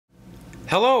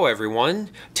Hello everyone!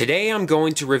 Today I'm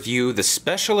going to review the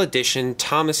special edition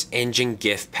Thomas Engine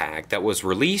gift pack that was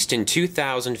released in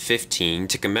 2015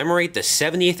 to commemorate the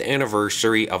 70th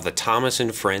anniversary of the Thomas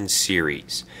 & Friends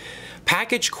series.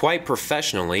 Packaged quite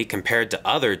professionally compared to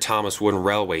other Thomas Wooden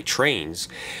Railway trains,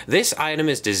 this item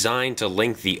is designed to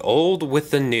link the old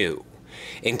with the new.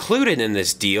 Included in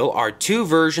this deal are two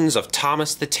versions of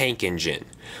Thomas the Tank Engine,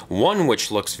 one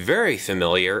which looks very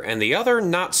familiar and the other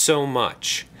not so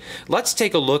much. Let's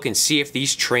take a look and see if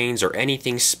these trains are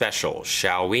anything special,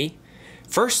 shall we?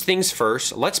 First things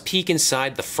first, let's peek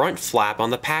inside the front flap on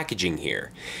the packaging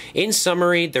here. In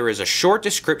summary, there is a short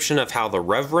description of how the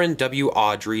Reverend W.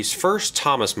 Awdry's first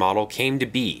Thomas model came to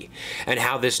be, and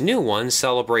how this new one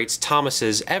celebrates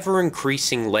Thomas's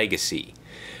ever-increasing legacy.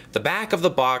 The back of the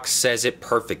box says it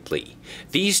perfectly.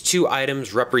 These two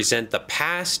items represent the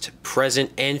past,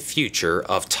 present, and future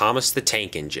of Thomas the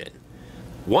Tank Engine.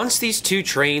 Once these two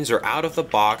trains are out of the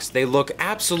box, they look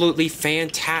absolutely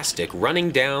fantastic running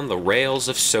down the rails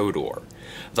of Sodor.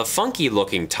 The funky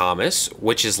looking Thomas,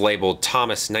 which is labeled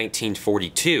Thomas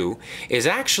 1942, is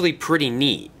actually pretty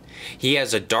neat. He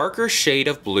has a darker shade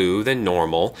of blue than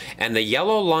normal, and the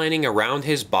yellow lining around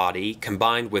his body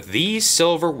combined with these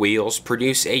silver wheels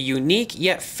produce a unique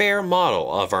yet fair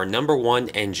model of our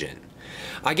 #1 engine.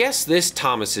 I guess this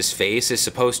Thomas's face is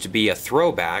supposed to be a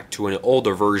throwback to an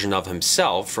older version of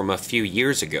himself from a few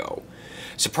years ago.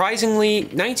 Surprisingly,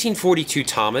 1942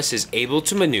 Thomas is able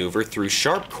to maneuver through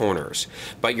sharp corners,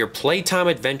 but your playtime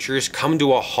adventures come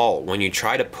to a halt when you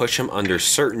try to push him under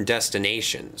certain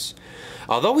destinations.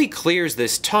 Although he clears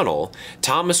this tunnel,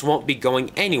 Thomas won't be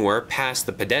going anywhere past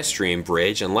the pedestrian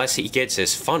bridge unless he gets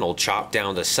his funnel chopped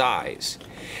down to size.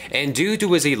 And due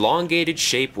to his elongated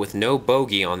shape with no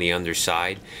bogie on the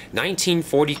underside,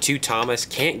 1942 Thomas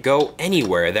can't go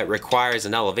anywhere that requires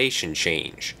an elevation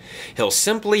change. He'll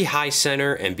simply high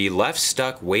center and be left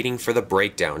stuck waiting for the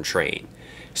breakdown train.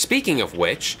 Speaking of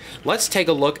which, let's take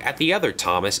a look at the other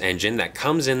Thomas engine that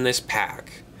comes in this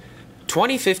pack.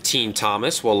 2015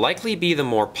 Thomas will likely be the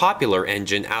more popular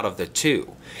engine out of the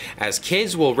two, as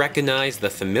kids will recognize the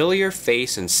familiar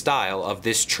face and style of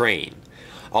this train.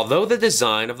 Although the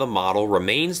design of the model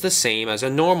remains the same as a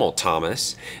normal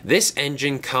Thomas, this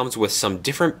engine comes with some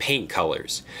different paint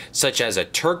colors, such as a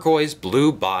turquoise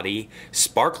blue body,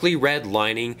 sparkly red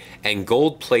lining, and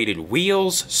gold-plated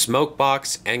wheels,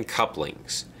 smokebox, and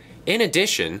couplings. In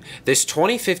addition, this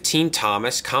 2015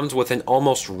 Thomas comes with an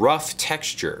almost rough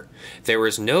texture. There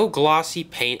is no glossy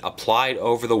paint applied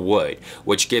over the wood,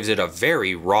 which gives it a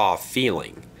very raw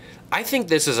feeling. I think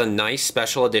this is a nice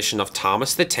special edition of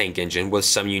Thomas the Tank Engine with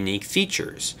some unique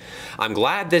features. I'm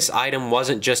glad this item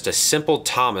wasn't just a simple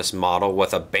Thomas model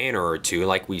with a banner or two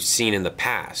like we've seen in the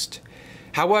past.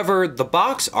 However, the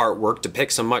box artwork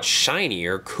depicts a much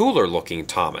shinier, cooler looking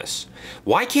Thomas.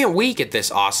 Why can't we get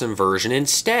this awesome version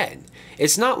instead?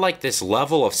 It's not like this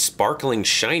level of sparkling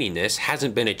shininess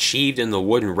hasn't been achieved in the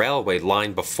Wooden Railway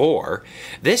line before.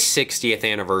 This 60th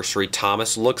anniversary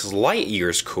Thomas looks light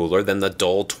years cooler than the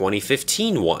dull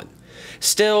 2015 one.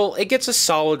 Still, it gets a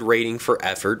solid rating for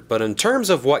effort, but in terms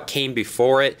of what came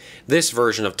before it, this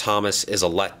version of Thomas is a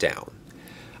letdown.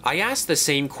 I asked the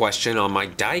same question on my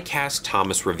die-cast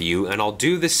Thomas review, and I'll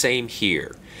do the same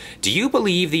here. Do you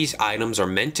believe these items are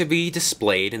meant to be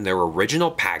displayed in their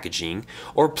original packaging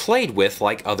or played with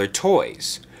like other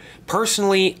toys?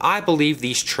 Personally, I believe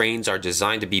these trains are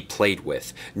designed to be played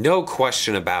with, no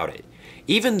question about it.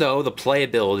 Even though the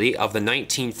playability of the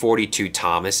 1942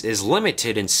 Thomas is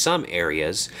limited in some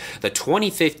areas, the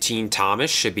 2015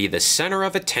 Thomas should be the center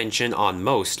of attention on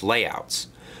most layouts.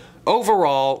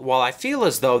 Overall, while I feel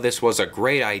as though this was a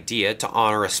great idea to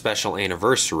honor a special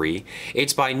anniversary,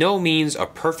 it's by no means a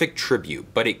perfect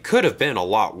tribute, but it could have been a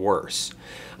lot worse.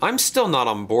 I'm still not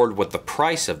on board with the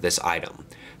price of this item.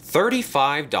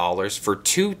 $35 for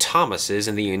two Thomases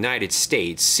in the United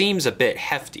States seems a bit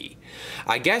hefty.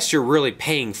 I guess you're really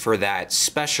paying for that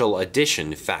special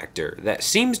edition factor that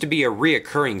seems to be a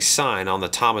reoccurring sign on the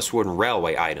Thomas Wooden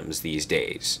Railway items these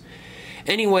days.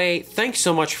 Anyway, thanks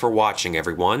so much for watching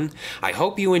everyone. I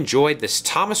hope you enjoyed this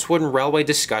Thomas Wooden Railway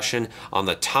discussion on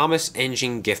the Thomas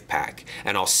Engine gift pack,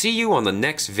 and I'll see you on the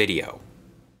next video.